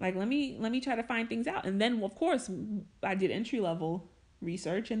 Like, let me try to find things out. And then, of course, I did entry-level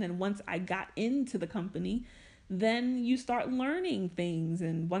research. And then once I got into the company, then you start learning things.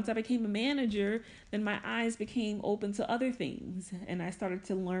 And once I became a manager, then my eyes became open to other things. And I started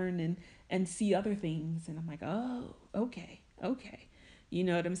to learn and see other things. And I'm like, oh, okay. You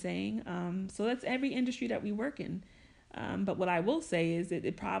know what I'm saying? So that's every industry that we work in. But what I will say is that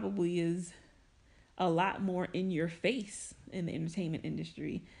it probably is a lot more in your face in the entertainment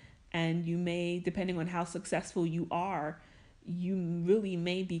industry. And you may, depending on how successful you are, you really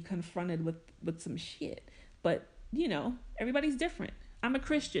may be confronted with some shit. But, everybody's different. I'm a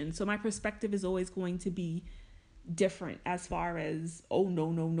Christian, so my perspective is always going to be different as far as, oh,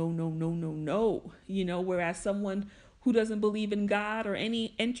 no, no, no, no, no, no, no. Whereas someone who doesn't believe in God or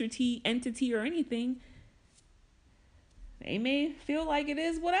any entity or anything, they may feel like it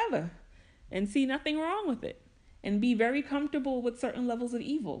is whatever and see nothing wrong with it and be very comfortable with certain levels of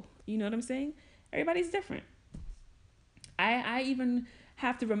evil. You know what I'm saying? Everybody's different. I even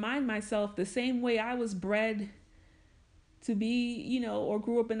have to remind myself, the same way I was bred to be, or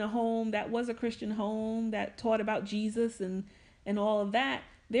grew up in a home that was a Christian home that taught about Jesus and all of that.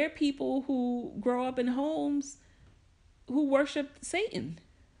 There are people who grow up in homes who worship Satan,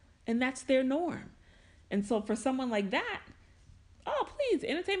 and that's their norm. And so for someone like that, oh, please, the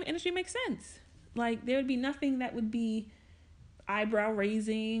entertainment industry makes sense. Like, there would be nothing that would be eyebrow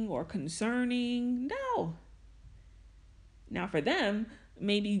raising or concerning. No. Now for them,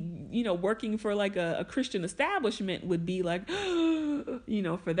 maybe, working for like a Christian establishment would be like,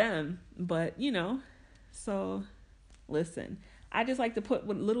 for them. But, so listen, I just like to put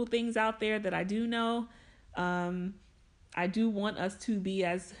little things out there that I do know. I do want us to be,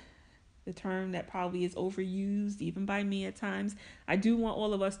 as the term that probably is overused even by me at times, I do want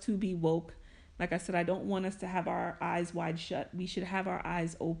all of us to be woke. Like I said, I don't want us to have our eyes wide shut. We should have our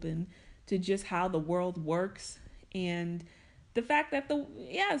eyes open to just how the world works, and the fact that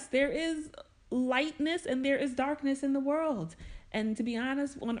there is lightness and there is darkness in the world. And to be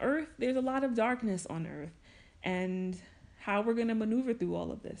honest, on earth, there's a lot of darkness on earth, and how we're going to maneuver through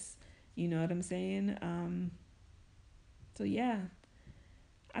all of this. You know what I'm saying? So yeah,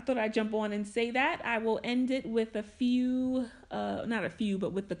 I thought I'd jump on and say that. I will end it with with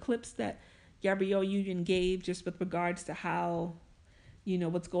the clips that Gabrielle Union gave, just with regards to how,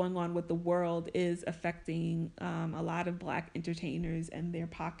 what's going on with the world is affecting a lot of Black entertainers and their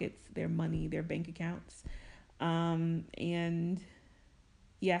pockets, their money, their bank accounts. And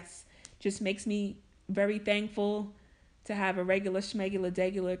yes, just makes me very thankful to have a regular schmegular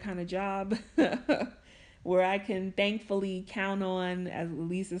degular kind of job where I can thankfully count on, at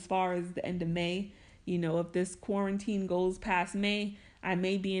least as far as the end of May. If this quarantine goes past May, I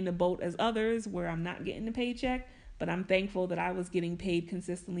may be in the boat as others where I'm not getting a paycheck, but I'm thankful that I was getting paid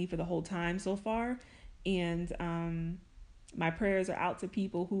consistently for the whole time so far. And my prayers are out to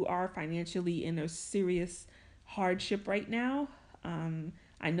people who are financially in a serious hardship right now.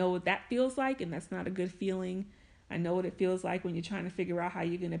 I know what that feels like, and that's not a good feeling. I know what it feels like when you're trying to figure out how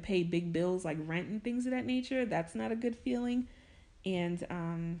you're going to pay big bills like rent and things of that nature. That's not a good feeling.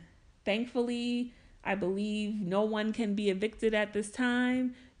 And thankfully, I believe no one can be evicted at this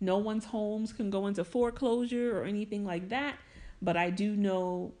time. No one's homes can go into foreclosure or anything like that. But I do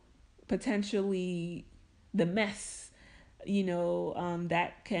know potentially the mess,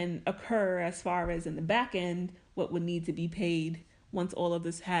 that can occur as far as in the back end, what would need to be paid once all of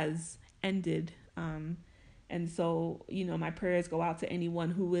this has ended. And so, my prayers go out to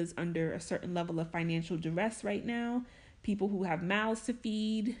anyone who is under a certain level of financial duress right now, people who have mouths to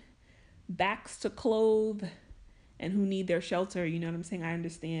feed, backs to clothe, and who need their shelter. You know what I'm saying? I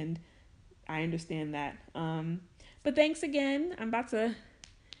understand that. But thanks again. I'm about to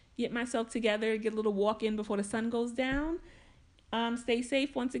get myself together, get a little walk in before the sun goes down. Stay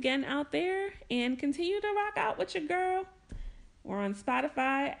safe once again out there, and continue to rock out with your girl. We're on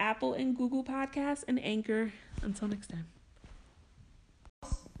Spotify, Apple and Google Podcasts, and Anchor. Until next time.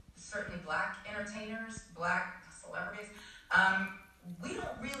 Certain Black entertainers, Black celebrities, we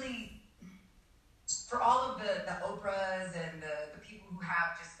don't really, for all of the Oprahs and the people who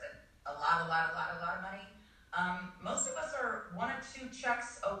have just a lot of money, most of us are one or two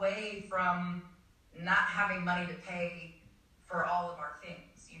checks away from not having money to pay for all of our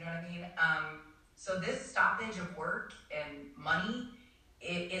things. You know what I mean? So this stoppage of work and money,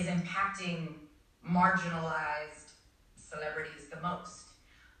 it is impacting marginalized celebrities the most.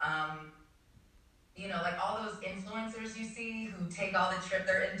 Like all those influencers you see who take all the trip,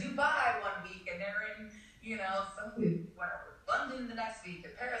 they're in Dubai one week and they're in, London the next week,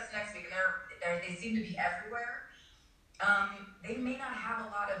 Paris next week, and they seem to be everywhere. They may not have a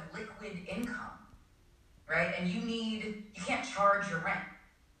lot of liquid income, right? And you can't charge your rent.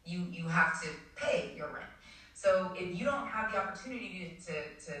 You have to pay your rent. So if you don't have the opportunity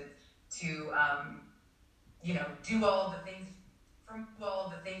to do all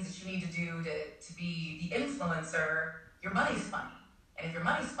the things that you need to do to be the influencer, your money's funny. And if your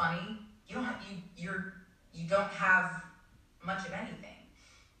money's funny, you don't have much of anything.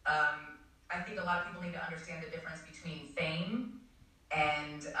 I think a lot of people need to understand the difference between fame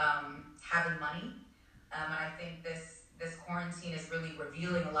and having money. And I think this quarantine is really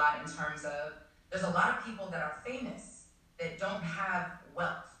revealing a lot in terms of there's a lot of people that are famous that don't have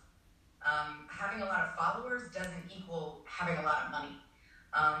wealth. Having a lot of followers doesn't equal having a lot of money.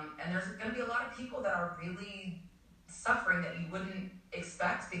 And there's going to be a lot of people that are really suffering that you wouldn't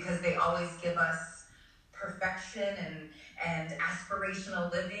expect because they always give us perfection and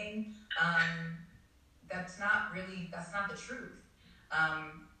aspirational living. That's not the truth.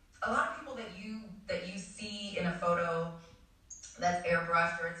 A lot of people that you see in a photo that's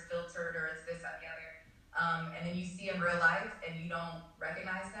airbrushed or it's filtered or it's this, that, the other, and then you see in real life and you don't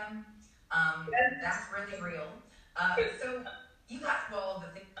recognize them, that's really real. So you got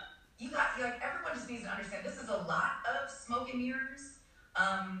everyone just needs to understand this is a lot of smoke and mirrors.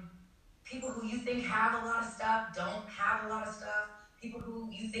 People who you think have a lot of stuff don't have a lot of stuff. People who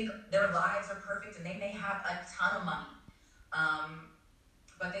you think their lives are perfect and they may have a ton of money,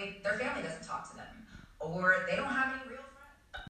 but their family doesn't talk to them, or they don't have any real